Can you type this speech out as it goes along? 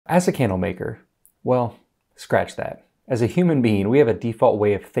As a candle maker, well, scratch that. As a human being, we have a default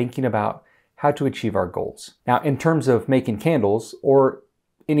way of thinking about how to achieve our goals. Now, in terms of making candles, or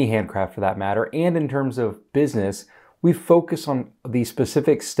any handcraft for that matter, and in terms of business, we focus on the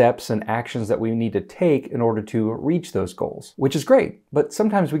specific steps and actions that we need to take in order to reach those goals, which is great. But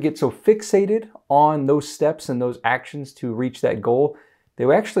sometimes we get so fixated on those steps and those actions to reach that goal that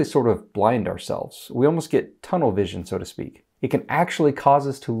we actually sort of blind ourselves. We almost get tunnel vision, so to speak. It can actually cause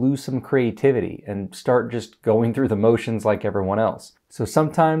us to lose some creativity and start just going through the motions like everyone else. So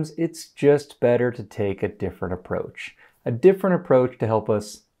sometimes it's just better to take a different approach to help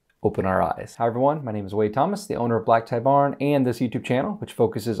us open our eyes. Hi everyone, my name is Wade Thomas, the owner of Black Tie Barn and this YouTube channel, which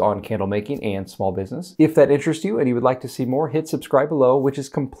focuses on candle making and small business. If that interests you and you would like to see more, hit subscribe below, which is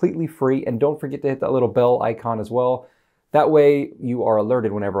completely free. And don't forget to hit that little bell icon as well. That way you are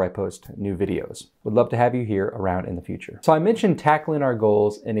alerted whenever I post new videos. Would love to have you here around in the future. So I mentioned tackling our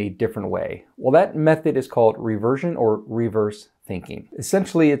goals in a different way. Well, that method is called reversion or reverse thinking.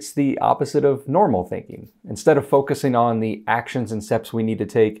 Essentially, it's the opposite of normal thinking. Instead of focusing on the actions and steps we need to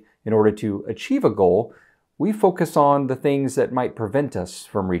take in order to achieve a goal, we focus on the things that might prevent us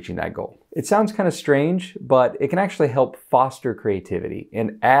from reaching that goal. It sounds kind of strange, but it can actually help foster creativity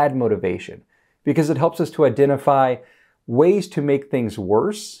and add motivation because it helps us to identify ways to make things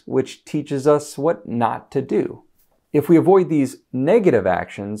worse, which teaches us what not to do. If we avoid these negative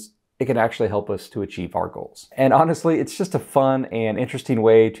actions, it can actually help us to achieve our goals. And honestly, it's just a fun and interesting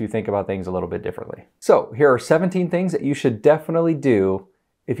way to think about things a little bit differently. So here are 17 things that you should definitely do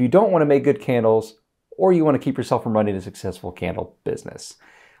if you don't want to make good candles or you want to keep yourself from running a successful candle business.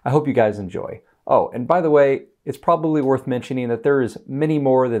 I hope you guys enjoy. Oh, and by the way, it's probably worth mentioning that there is many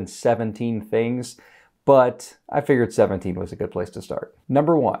more than 17 things, but I figured 17 was a good place to start.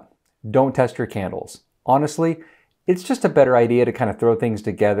 Number 1, don't test your candles. Honestly, it's just a better idea to kind of throw things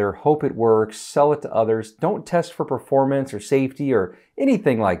together, hope it works, sell it to others. Don't test for performance or safety or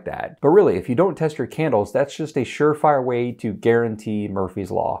anything like that. But really, if you don't test your candles, that's just a surefire way to guarantee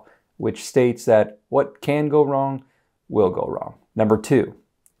Murphy's Law, which states that what can go wrong will go wrong. Number 2,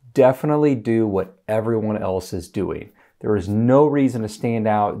 definitely do what everyone else is doing. There is no reason to stand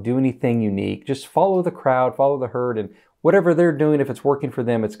out, do anything unique. Just follow the crowd, follow the herd, and whatever they're doing, if it's working for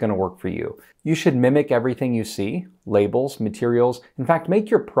them, it's going to work for you. You should mimic everything you see, labels, materials. In fact,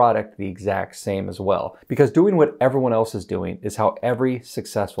 make your product the exact same as well, because doing what everyone else is doing is how every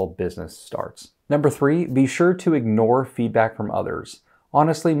successful business starts. Number 3, be sure to ignore feedback from others.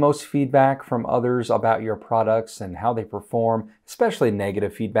 Honestly, most feedback from others about your products and how they perform, especially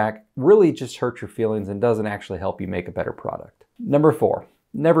negative feedback, really just hurts your feelings and doesn't actually help you make a better product. Number 4,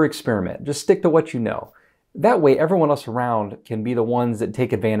 never experiment. Just stick to what you know. That way, everyone else around can be the ones that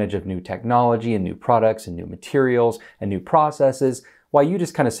take advantage of new technology and new products and new materials and new processes, while you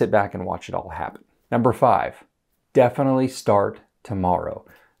just kind of sit back and watch it all happen. Number 5, definitely start tomorrow.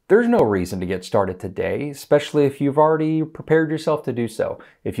 There's no reason to get started today, especially if you've already prepared yourself to do so.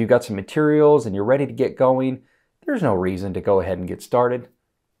 If you've got some materials and you're ready to get going, there's no reason to go ahead and get started.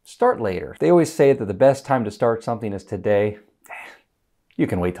 Start later. They always say that the best time to start something is today. You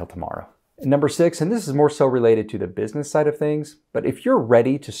can wait till tomorrow. And number 6, and this is more so related to the business side of things, but if you're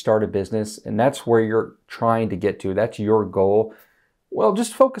ready to start a business and that's where you're trying to get to, that's your goal, well,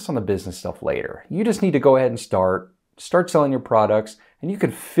 just focus on the business stuff later. You just need to go ahead and start selling your products, and you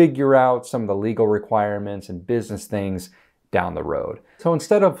can figure out some of the legal requirements and business things down the road. So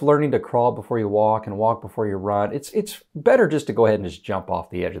instead of learning to crawl before you walk and walk before you run, it's better just to go ahead and just jump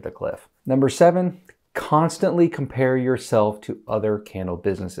off the edge of the cliff. Number 7, constantly compare yourself to other candle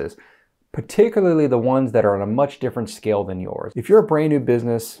businesses, particularly the ones that are on a much different scale than yours. If you're a brand new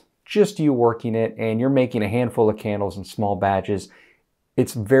business, just you working it, and you're making a handful of candles in small batches,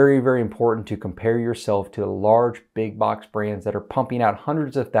 it's very, very important to compare yourself to large big box brands that are pumping out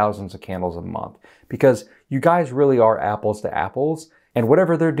hundreds of thousands of candles a month, because you guys really are apples to apples, and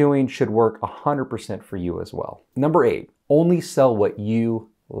whatever they're doing should work 100% for you as well. Number 8, only sell what you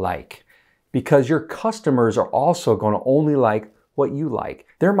like, because your customers are also going to only like what you like.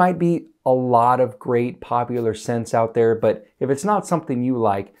 There might be a lot of great popular scents out there, but if it's not something you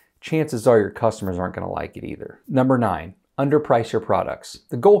like, chances are your customers aren't going to like it either. Number 9, underprice your products.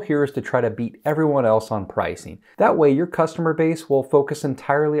 The goal here is to try to beat everyone else on pricing. That way your customer base will focus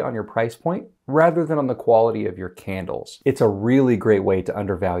entirely on your price point rather than on the quality of your candles. It's a really great way to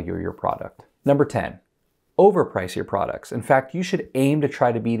undervalue your product. Number 10, overprice your products. In fact, you should aim to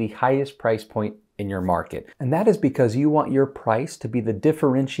try to be the highest price point in your market. And that is because you want your price to be the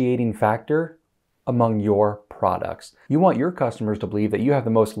differentiating factor among your products. You want your customers to believe that you have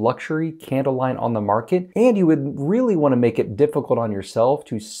the most luxury candle line on the market, and you would really want to make it difficult on yourself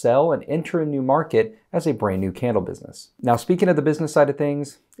to sell and enter a new market as a brand new candle business. Now, speaking of the business side of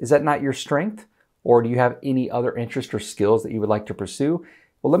things, is that not your strength? Or do you have any other interest or skills that you would like to pursue?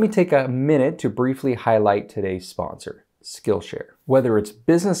 Well, let me take a minute to briefly highlight today's sponsor, Skillshare. Whether it's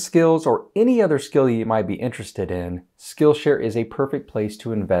business skills or any other skill you might be interested in, Skillshare is a perfect place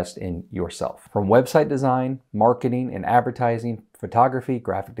to invest in yourself. From website design, marketing and advertising, photography,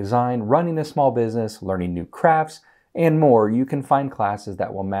 graphic design, running a small business, learning new crafts, and more, you can find classes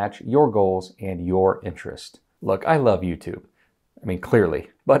that will match your goals and your interest. Look, I love YouTube. I mean,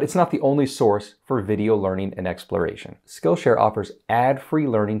 clearly, but it's not the only source for video learning and exploration. Skillshare offers ad-free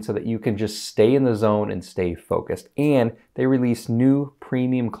learning so that you can just stay in the zone and stay focused, and they release new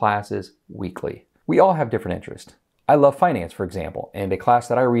premium classes weekly. We all have different interests. I love finance, for example, and a class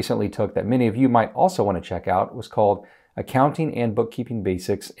that I recently took that many of you might also want to check out was called Accounting and Bookkeeping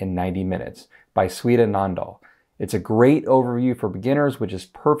Basics in 90 Minutes by Sweta Nandal. It's a great overview for beginners, which is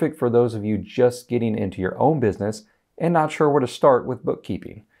perfect for those of you just getting into your own business and not sure where to start with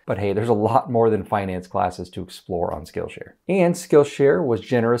bookkeeping. But hey, there's a lot more than finance classes to explore on Skillshare. And Skillshare was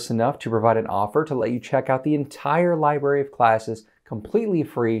generous enough to provide an offer to let you check out the entire library of classes completely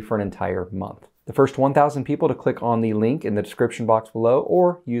free for an entire month. The first 1,000 people to click on the link in the description box below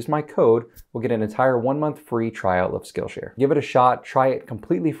or use my code will get an entire 1-month free trial of Skillshare. Give it a shot, try it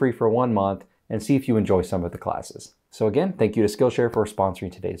completely free for 1 month, and see if you enjoy some of the classes. So again, thank you to Skillshare for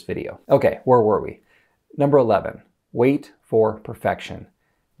sponsoring today's video. Okay, where were we? Number 11. Wait for perfection.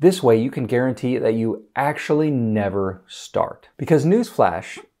 This way you can guarantee that you actually never start. Because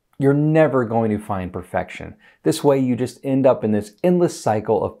newsflash, you're never going to find perfection. This way you just end up in this endless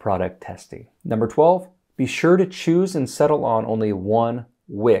cycle of product testing. Number 12, be sure to choose and settle on only one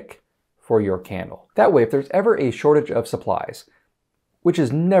wick for your candle. That way, if there's ever a shortage of supplies, which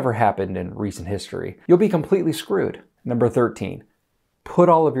has never happened in recent history, you'll be completely screwed. Number 13, put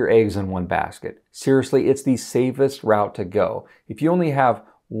all of your eggs in one basket. Seriously, it's the safest route to go. If you only have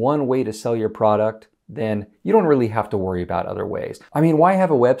one way to sell your product, then you don't really have to worry about other ways. I mean, why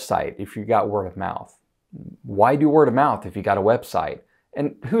have a website if you got word of mouth? Why do word of mouth if you got a website?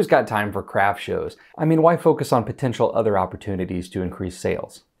 And who's got time for craft shows? I mean, why focus on potential other opportunities to increase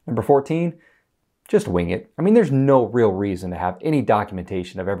sales? Number 14, just wing it. I mean, there's no real reason to have any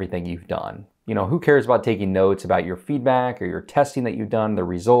documentation of everything you've done. You know, who cares about taking notes about your feedback or your testing that you've done, the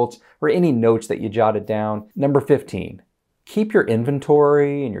results, or any notes that you jotted down? Number 15, keep your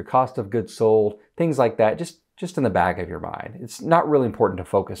inventory and your cost of goods sold, things like that, just in the back of your mind. It's not really important to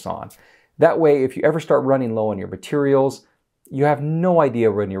focus on. That way, if you ever start running low on your materials, you have no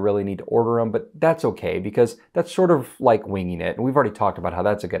idea when you really need to order them, but that's okay because that's sort of like winging it. And we've already talked about how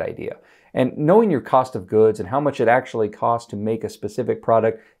that's a good idea. And knowing your cost of goods and how much it actually costs to make a specific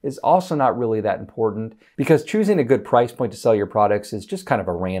product is also not really that important because choosing a good price point to sell your products is just kind of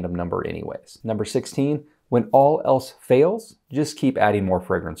a random number anyways. Number 16, when all else fails, just keep adding more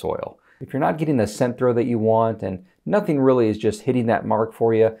fragrance oil. If you're not getting the scent throw that you want and nothing really is just hitting that mark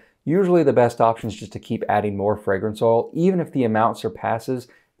for you, usually the best option is just to keep adding more fragrance oil, even if the amount surpasses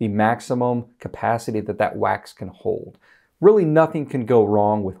the maximum capacity that wax can hold. Really nothing can go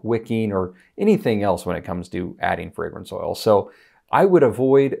wrong with wicking or anything else when it comes to adding fragrance oil. So I would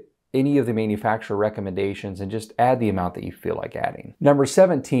avoid any of the manufacturer recommendations and just add the amount that you feel like adding. Number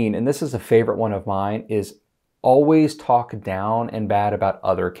 17, and this is a favorite one of mine, is always talk down and bad about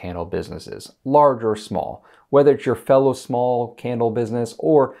other candle businesses, large or small, whether it's your fellow small candle business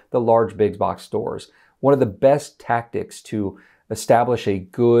or the large big box stores. One of the best tactics to establish a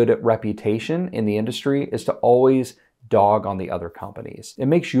good reputation in the industry is to always dog on the other companies. It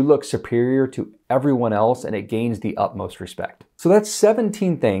makes you look superior to everyone else and it gains the utmost respect. So that's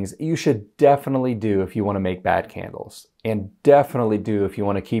 17 things you should definitely do if you want to make bad candles, and definitely do if you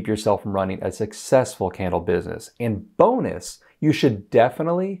want to keep yourself from running a successful candle business. And bonus, you should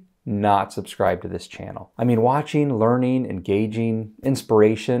definitely not subscribe to this channel. I mean, watching, learning, engaging,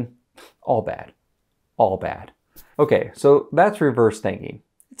 inspiration, all bad, all bad. Okay, so that's reverse thinking.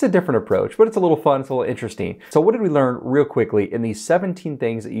 It's a different approach, but it's a little fun, it's a little interesting. So what did we learn real quickly in these 17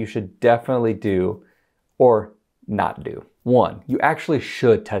 things that you should definitely do or not do? 1, you actually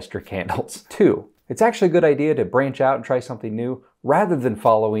should test your candles. 2, it's actually a good idea to branch out and try something new rather than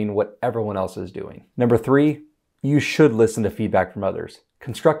following what everyone else is doing. Number 3, you should listen to feedback from others.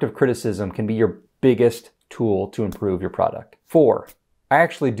 Constructive criticism can be your biggest tool to improve your product. 4, I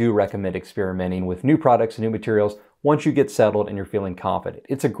actually do recommend experimenting with new products and new materials once you get settled and you're feeling confident.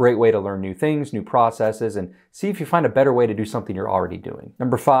 It's a great way to learn new things, new processes, and see if you find a better way to do something you're already doing.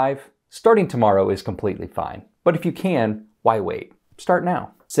 Number 5, Starting tomorrow is completely fine, but if you can, why wait? Start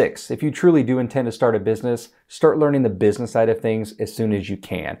now. 6, if you truly do intend to start a business, start learning the business side of things as soon as you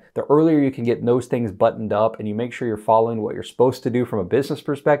can. The earlier you can get those things buttoned up and you make sure you're following what you're supposed to do from a business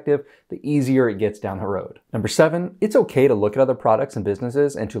perspective, the easier it gets down the road. Number 7, it's okay to look at other products and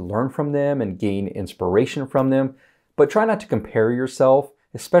businesses and to learn from them and gain inspiration from them, but try not to compare yourself,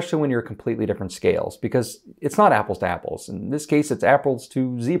 especially when you're completely different scales, because it's not apples to apples. In this case, it's apples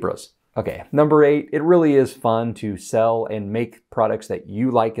to zebras. Okay, number 8, it really is fun to sell and make products that you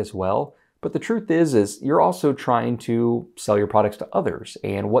like as well. But the truth is you're also trying to sell your products to others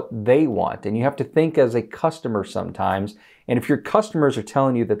and what they want. And you have to think as a customer sometimes. And if your customers are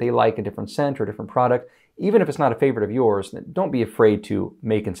telling you that they like a different scent or a different product, even if it's not a favorite of yours, then don't be afraid to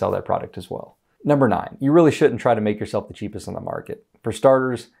make and sell that product as well. Number 9, you really shouldn't try to make yourself the cheapest on the market. For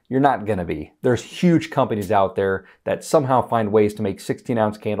starters, you're not gonna be. There's huge companies out there that somehow find ways to make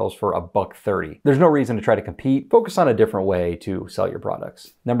 16-ounce candles for $1.30. There's no reason to try to compete. Focus on a different way to sell your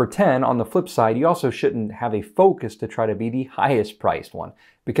products. Number 10, on the flip side, you also shouldn't have a focus to try to be the highest priced one.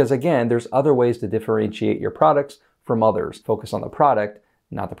 Because again, there's other ways to differentiate your products from others. Focus on the product,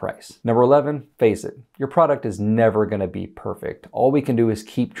 not the price. Number 11, face it, your product is never gonna be perfect. All we can do is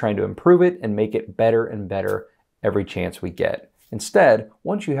keep trying to improve it and make it better and better every chance we get. Instead,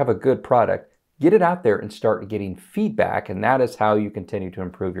 once you have a good product, get it out there and start getting feedback, and that is how you continue to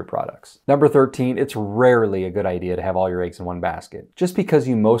improve your products. Number 13, it's rarely a good idea to have all your eggs in one basket. Just because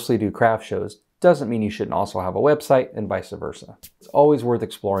you mostly do craft shows doesn't mean you shouldn't also have a website and vice versa. It's always worth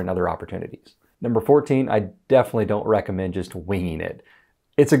exploring other opportunities. Number 14, I definitely don't recommend just winging it.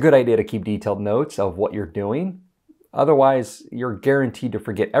 It's a good idea to keep detailed notes of what you're doing. Otherwise, you're guaranteed to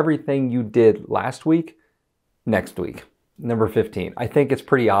forget everything you did last week, next week. Number 15, I think it's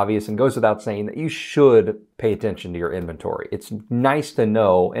pretty obvious and goes without saying that you should pay attention to your inventory. It's nice to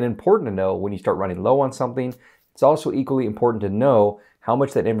know and important to know when you start running low on something. It's also equally important to know how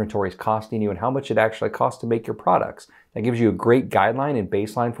much that inventory is costing you and how much it actually costs to make your products. That gives you a great guideline and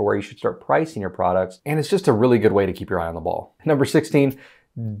baseline for where you should start pricing your products. And it's just a really good way to keep your eye on the ball. Number 16,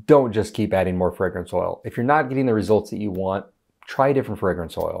 don't just keep adding more fragrance oil. If you're not getting the results that you want, try a different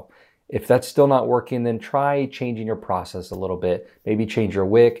fragrance oil. If that's still not working, then try changing your process a little bit. Maybe change your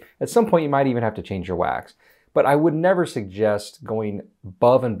wick. At some point, you might even have to change your wax. But I would never suggest going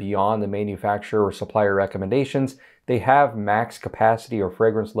above and beyond the manufacturer or supplier recommendations. They have max capacity or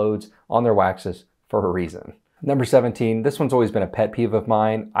fragrance loads on their waxes for a reason. Number 17, this one's always been a pet peeve of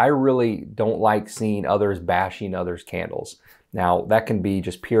mine. I really don't like seeing others bashing others' candles. Now, that can be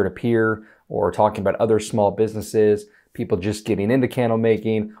just peer-to-peer or talking about other small businesses, people just getting into candle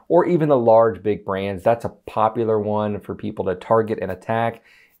making, or even the large big brands. That's a popular one for people to target and attack.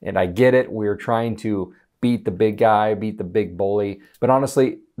 And I get it, we're trying to beat the big guy, beat the big bully. But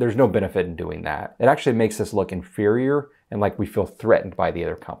honestly, there's no benefit in doing that. It actually makes us look inferior and like we feel threatened by the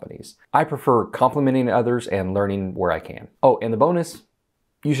other companies. I prefer complimenting others and learning where I can. Oh, and the bonus,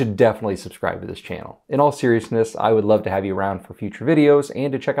 you should definitely subscribe to this channel. In all seriousness, I would love to have you around for future videos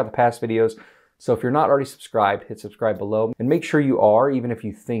and to check out the past videos. So if you're not already subscribed, hit subscribe below and make sure you are, even if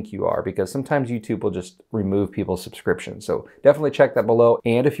you think you are, because sometimes YouTube will just remove people's subscriptions. So definitely check that below.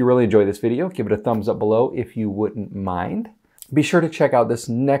 And if you really enjoyed this video, give it a thumbs up below if you wouldn't mind. Be sure to check out this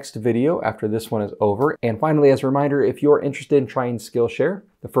next video after this one is over. And finally, as a reminder, if you're interested in trying Skillshare,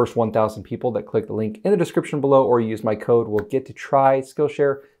 the first 1,000 people that click the link in the description below or use my code will get to try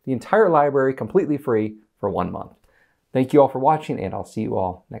Skillshare, the entire library completely free for 1 month. Thank you all for watching, and I'll see you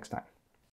all next time.